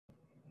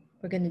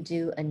We're going to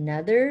do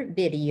another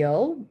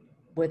video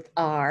with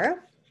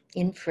R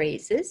in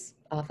phrases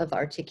off of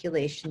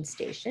Articulation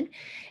Station.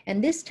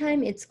 And this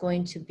time it's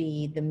going to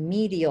be the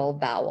medial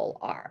vowel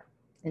R.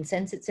 And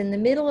since it's in the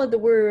middle of the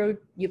word,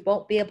 you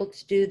won't be able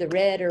to do the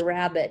red or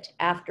rabbit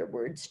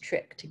afterwards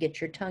trick to get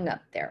your tongue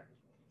up there.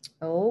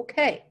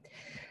 Okay,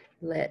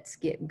 let's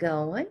get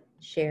going.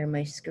 Share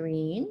my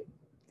screen.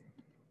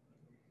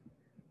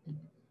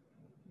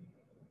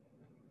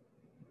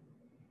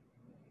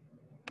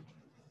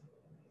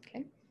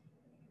 Okay,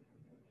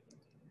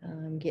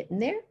 I'm getting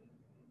there.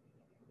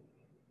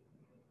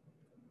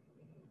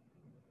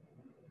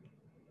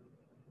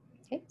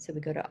 Okay, so we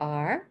go to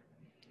R,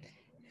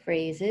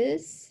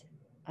 phrases.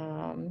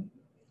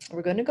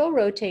 We're going to go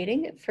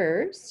rotating at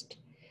first,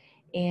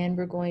 and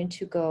we're going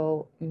to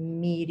go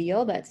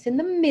medial, that's in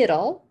the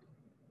middle,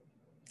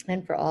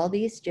 and for all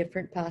these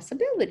different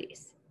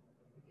possibilities.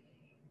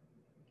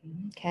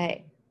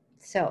 Okay,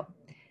 so.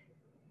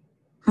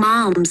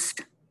 Moms,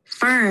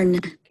 fern.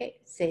 Okay,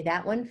 say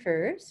that one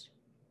first.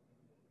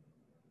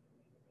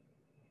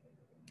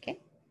 Okay.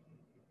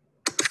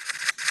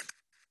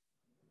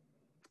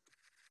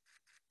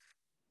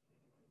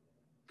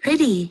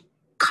 Pretty,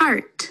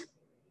 cart.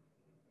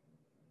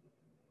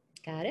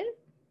 Got it?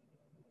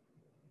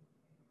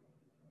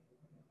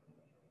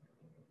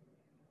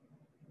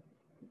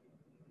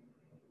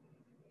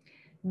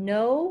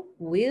 No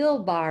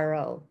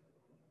wheelbarrow.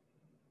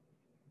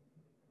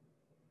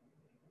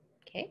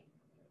 Okay.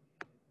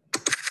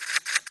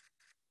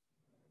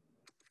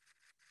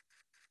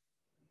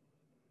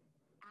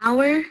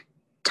 Our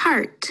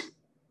tart.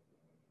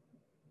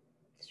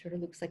 Sort of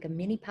looks like a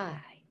mini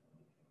pie.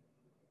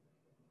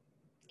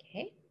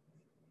 Okay.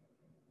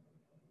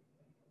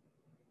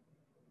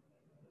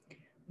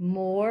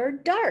 More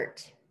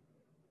dart.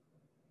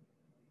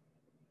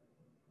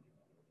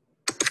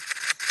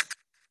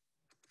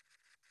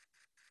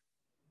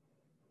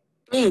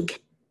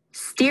 Big,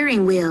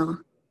 steering wheel.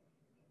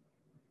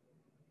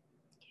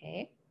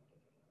 Okay.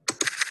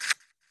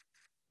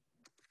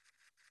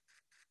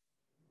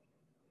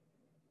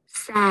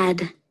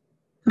 Sad,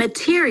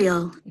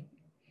 material.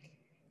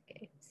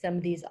 Okay. Some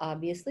of these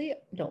obviously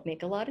don't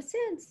make a lot of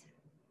sense.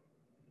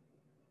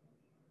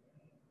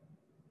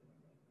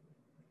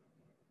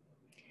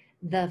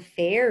 The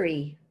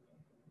ferry.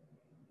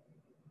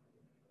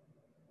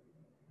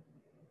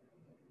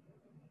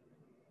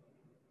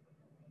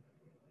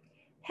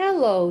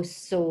 Hello,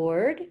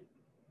 sword.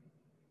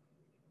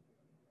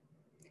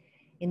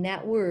 In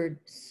that word,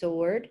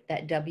 sword,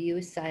 that W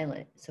is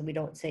silent, so we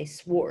don't say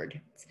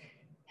sword. It's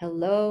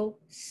hello,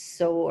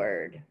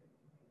 sword.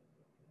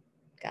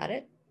 Got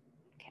it?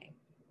 Okay.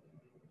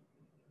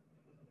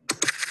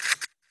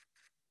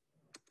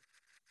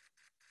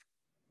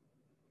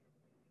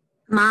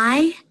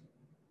 My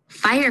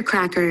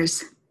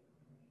firecrackers.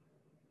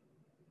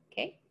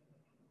 Okay.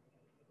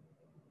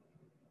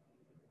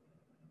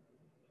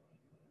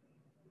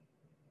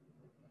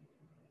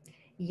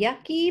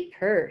 Yucky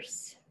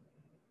purse.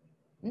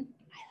 I like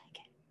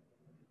it.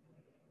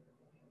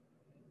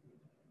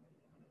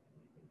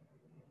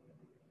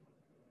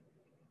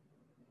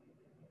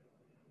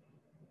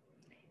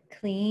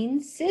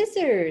 Clean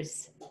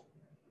scissors.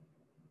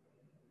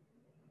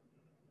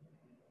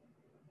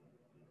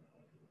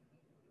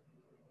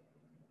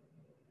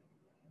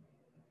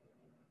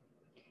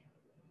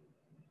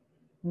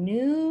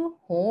 New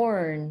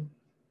horn.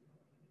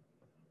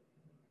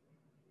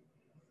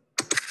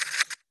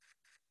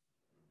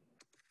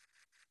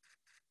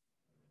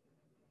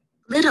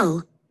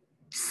 Little,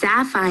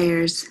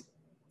 sapphires.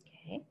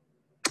 Okay.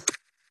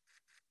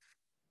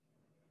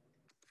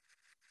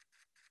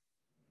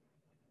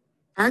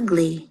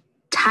 Ugly,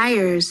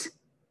 tires.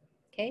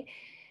 Okay.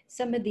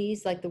 Some of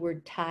these, like the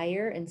word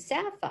tire and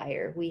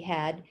sapphire, we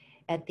had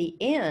at the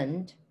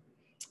end,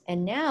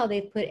 and now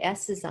they've put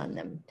S's on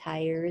them.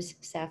 Tires,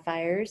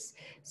 sapphires.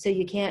 So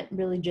you can't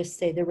really just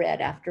say the red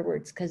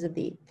afterwards because of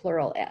the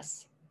plural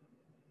S.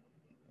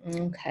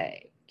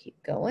 Okay, keep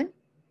going.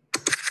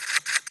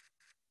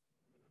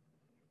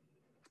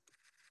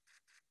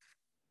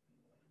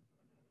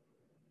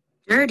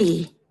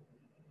 Dirty,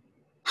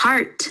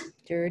 heart.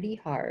 Dirty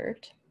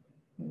heart.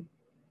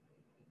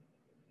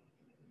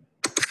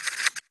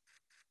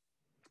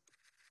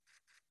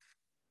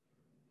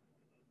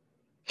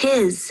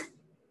 His,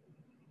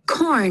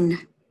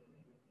 corn.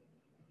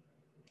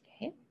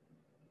 Okay.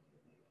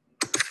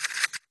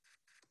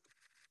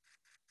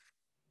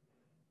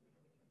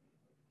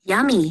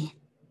 Yummy,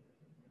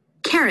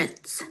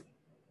 carrots.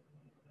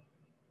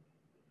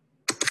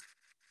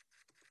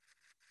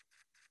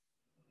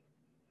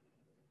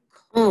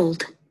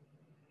 Cold,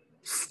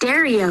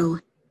 stereo.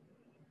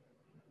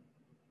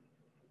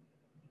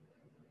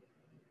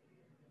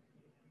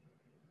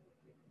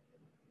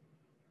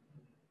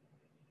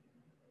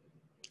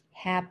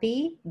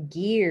 Happy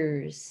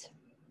gears.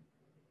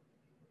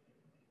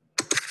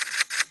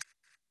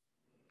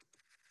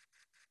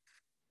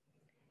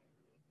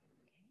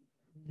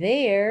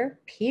 Their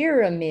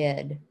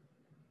pyramid.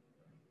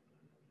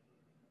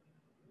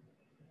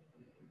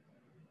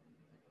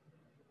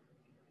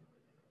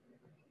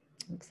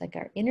 Looks like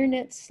our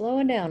internet's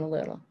slowing down a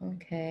little.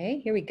 Okay,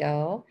 here we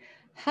go.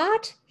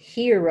 Hot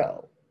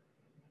hero.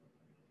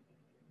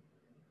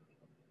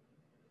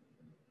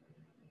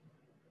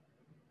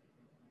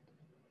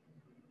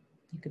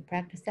 You could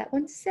practice that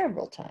one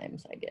several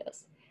times, I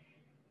guess.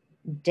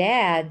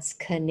 Dad's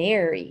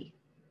canary.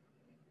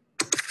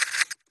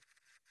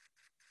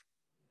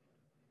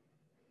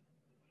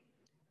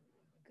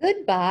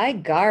 Goodbye,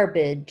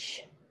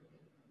 garbage.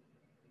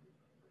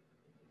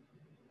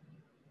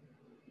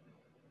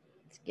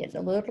 It's getting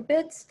a little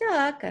bit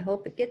stuck. I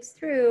hope it gets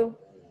through.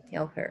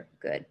 Oh, her,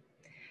 good.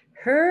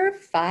 Her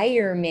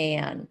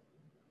fireman.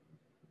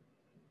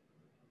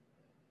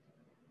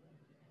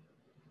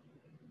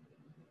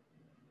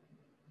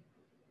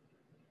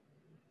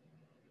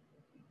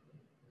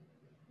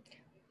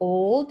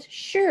 Old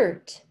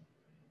shirt.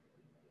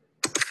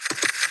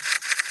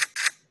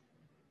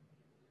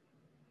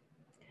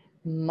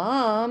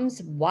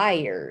 Mom's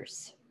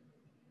wires.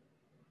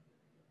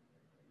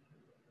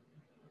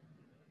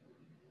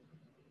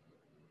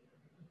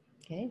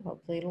 Okay,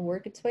 hopefully it'll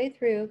work its way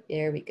through.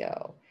 There we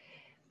go.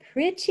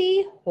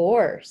 Pretty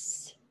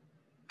horse.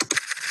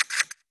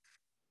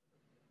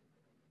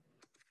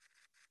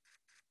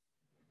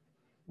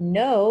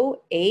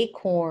 No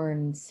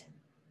acorns.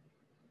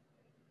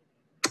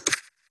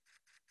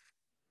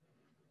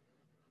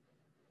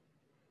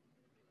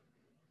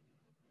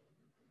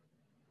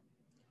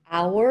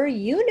 Our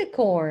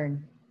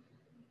unicorn.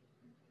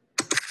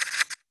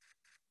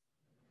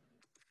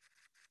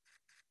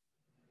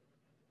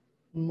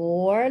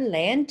 More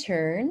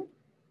lantern.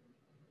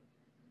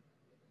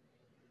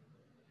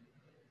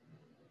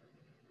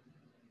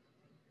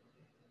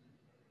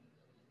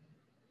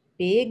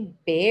 Big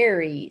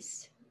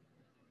berries.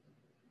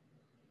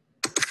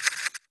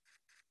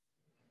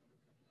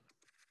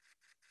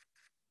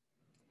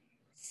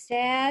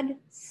 Sad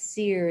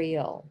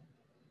cereal.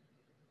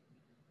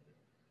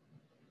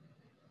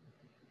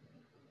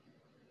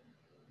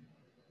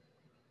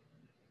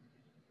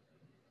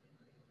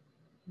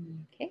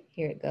 Okay,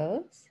 here it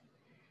goes.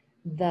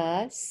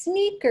 The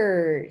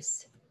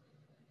sneakers.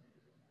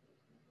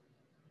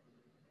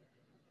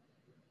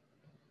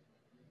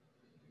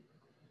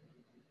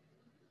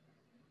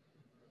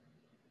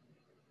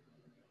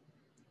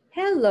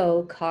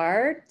 Hello,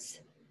 cards.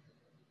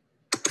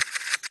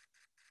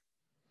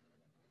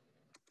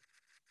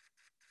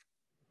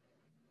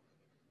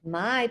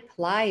 My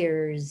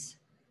pliers.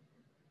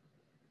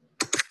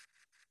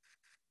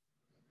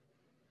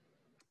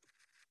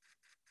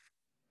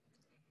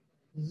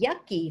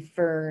 Yucky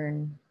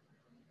fern.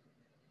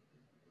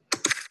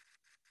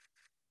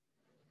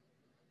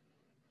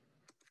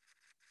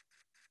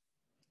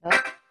 Oh, we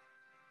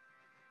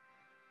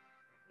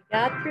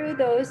got through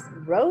those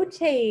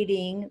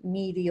rotating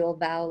medial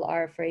vowel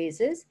R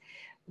phrases.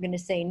 We're going to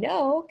say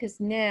no because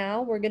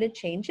now we're going to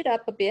change it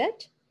up a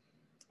bit.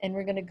 And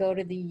we're going to go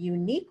to the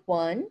unique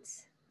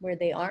ones where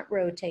they aren't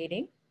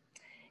rotating.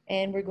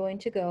 And we're going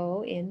to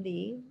go in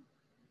the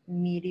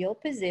medial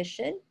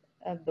position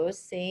of those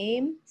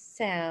same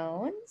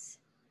sounds.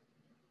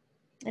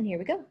 And here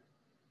we go.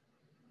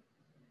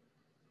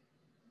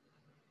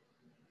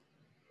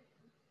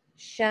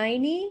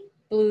 Shiny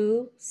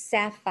blue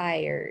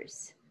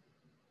sapphires.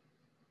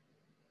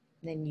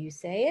 Then you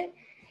say it,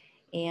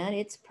 and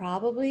it's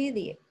probably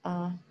the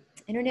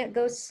internet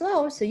goes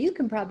slow, so you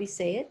can probably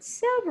say it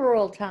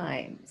several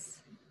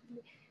times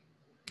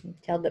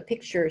until the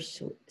picture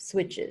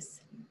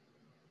switches.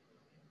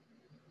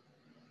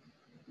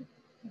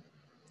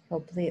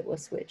 Hopefully it will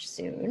switch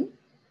soon.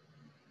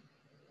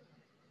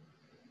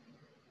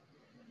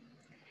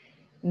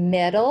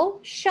 Metal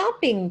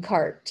shopping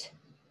cart.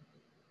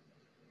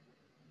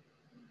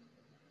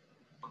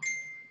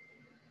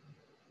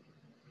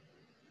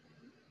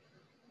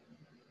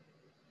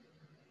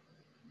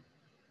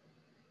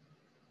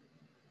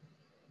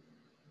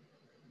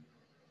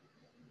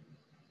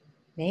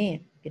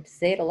 Man, get to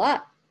say it a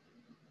lot.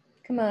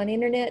 Come on,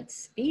 internet,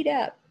 speed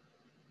up.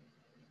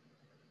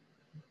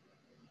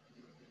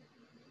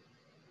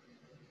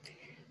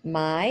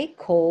 My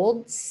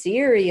cold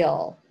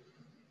cereal.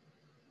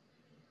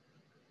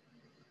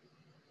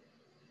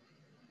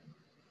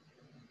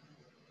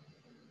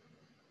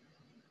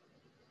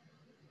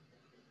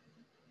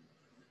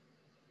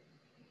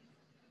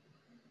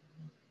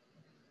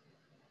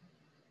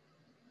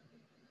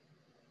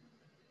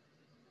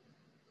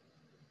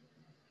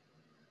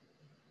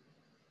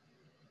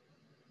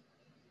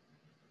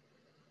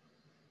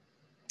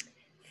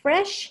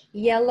 Fresh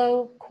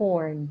yellow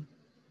corn.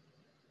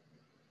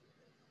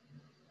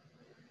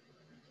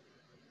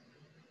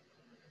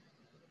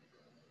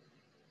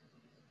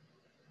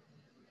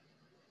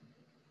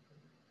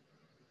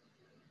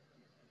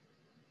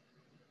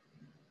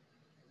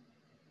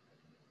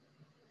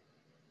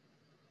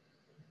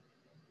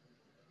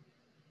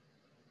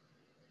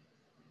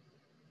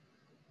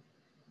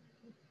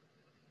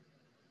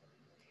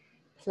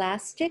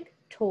 Plastic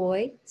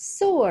toy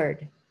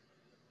sword.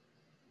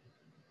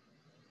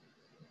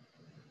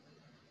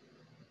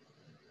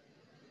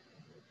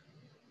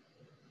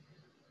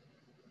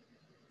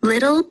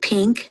 Little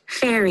pink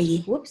fairy.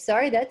 Whoops,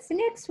 sorry, that's the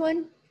next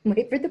one.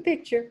 Wait for the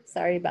picture.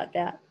 Sorry about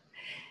that.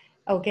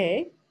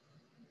 Okay.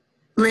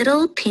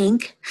 Little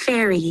pink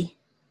fairy.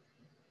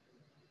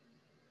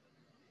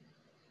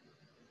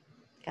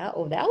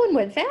 Oh, that one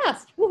went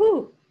fast.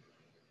 Woohoo.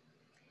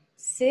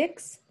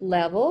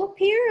 6-level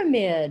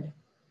pyramid.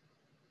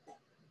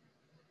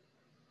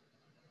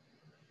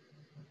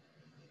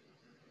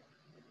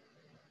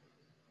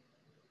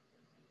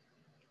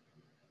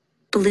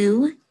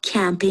 Blue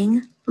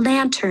camping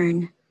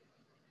lantern.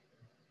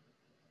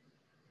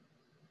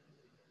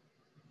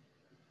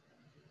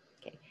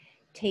 Okay.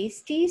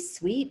 Tasty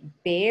sweet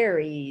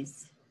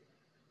berries.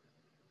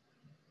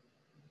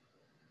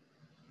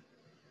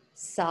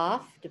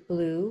 Soft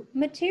blue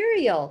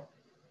material.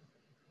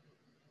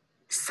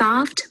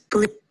 Soft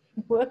blue.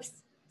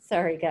 Whoops,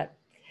 sorry, got.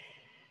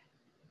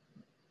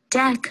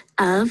 Deck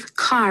of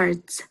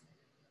cards.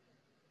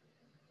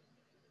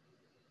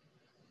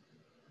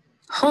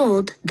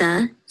 Hold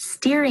the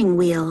steering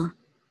wheel.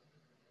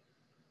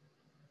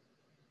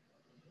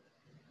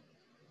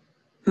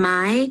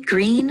 My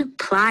green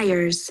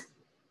pliers.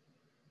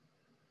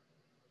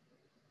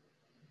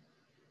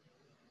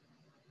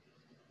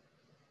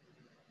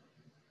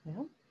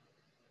 Well,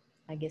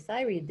 I guess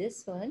I read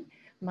this one.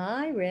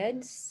 My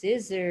red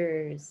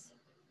scissors.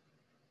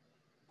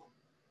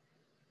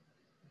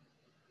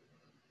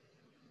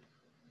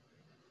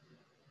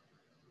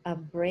 A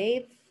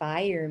brave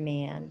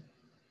fireman.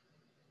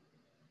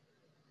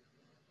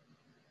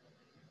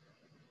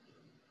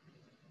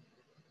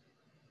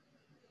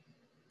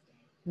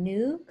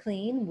 New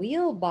clean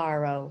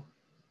wheelbarrow.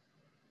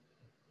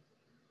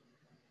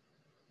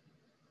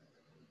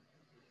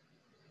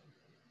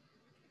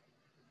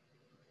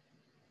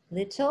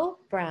 Little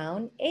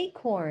brown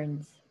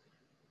acorns.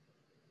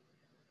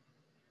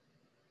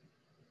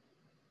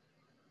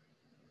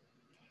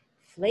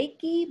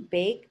 Flaky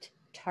baked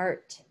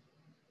tart.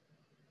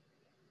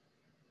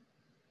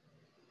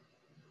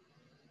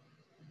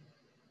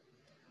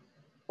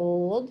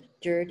 Old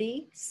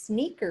dirty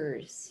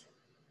sneakers.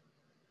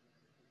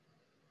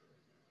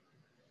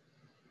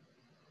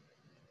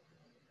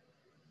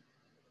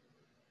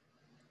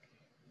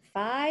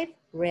 Five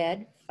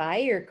red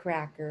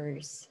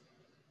firecrackers.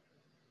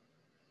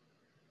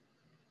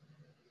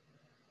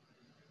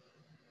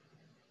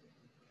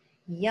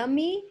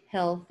 Yummy,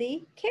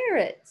 healthy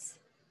carrots.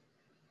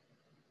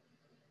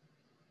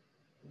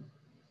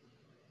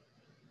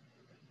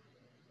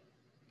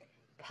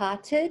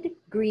 Potted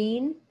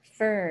green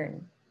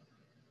fern.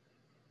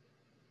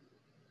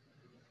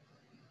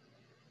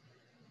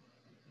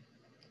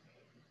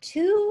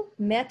 Two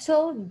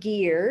metal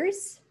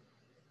gears.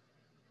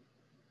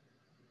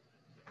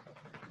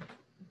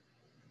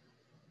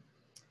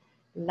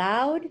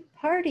 Loud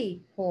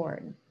party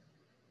horn.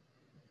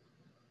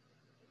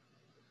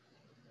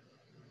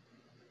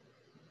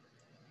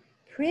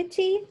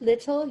 Pretty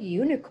little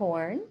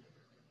unicorn.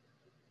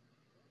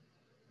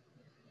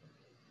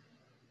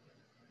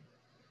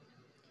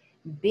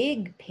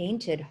 Big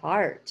painted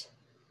heart.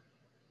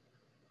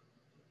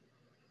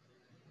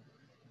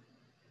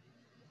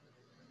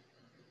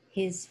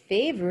 His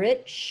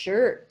favorite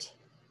shirt.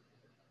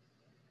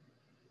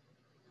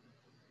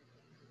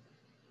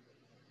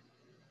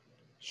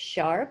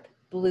 Sharp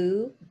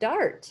blue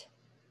dart.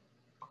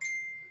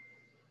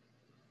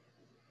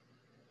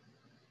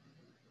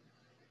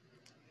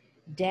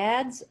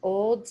 Dad's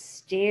old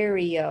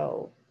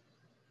stereo.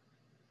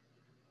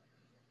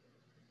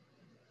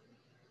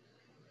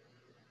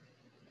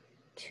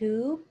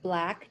 Two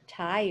black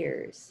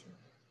tires.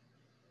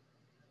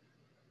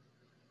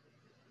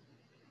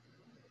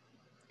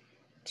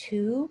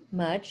 Too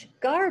much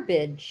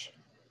garbage.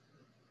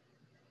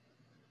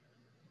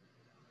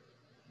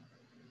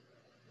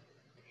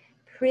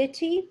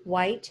 Pretty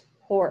white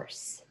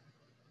horse.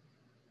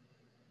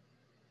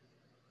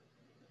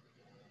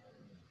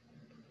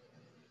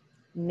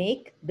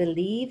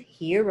 Make-believe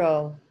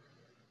hero.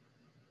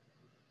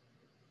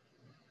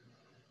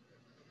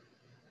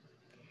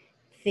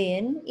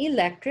 Thin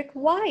electric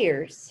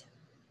wires.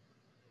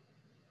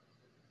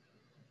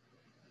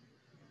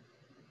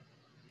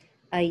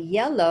 A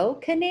yellow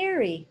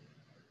canary.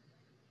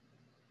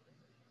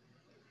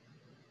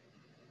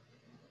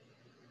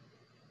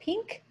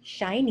 Pink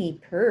shiny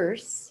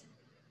purse.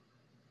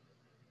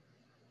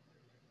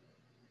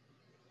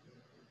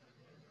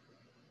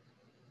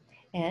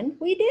 And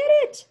we did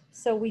it.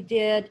 So we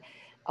did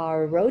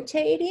our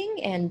rotating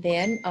and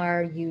then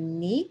our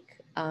unique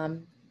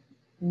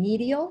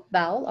medial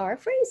vowel R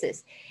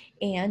phrases.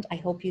 And I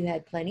hope you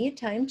had plenty of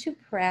time to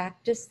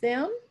practice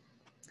them,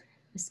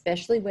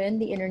 especially when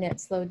the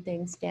internet slowed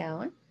things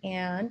down.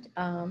 And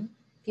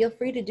feel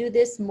free to do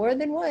this more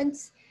than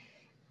once.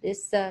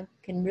 This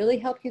can really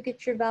help you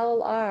get your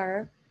vowel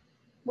R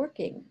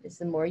working.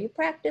 The more you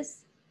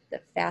practice, the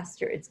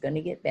faster it's going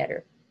to get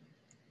better.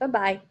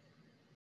 Bye-bye.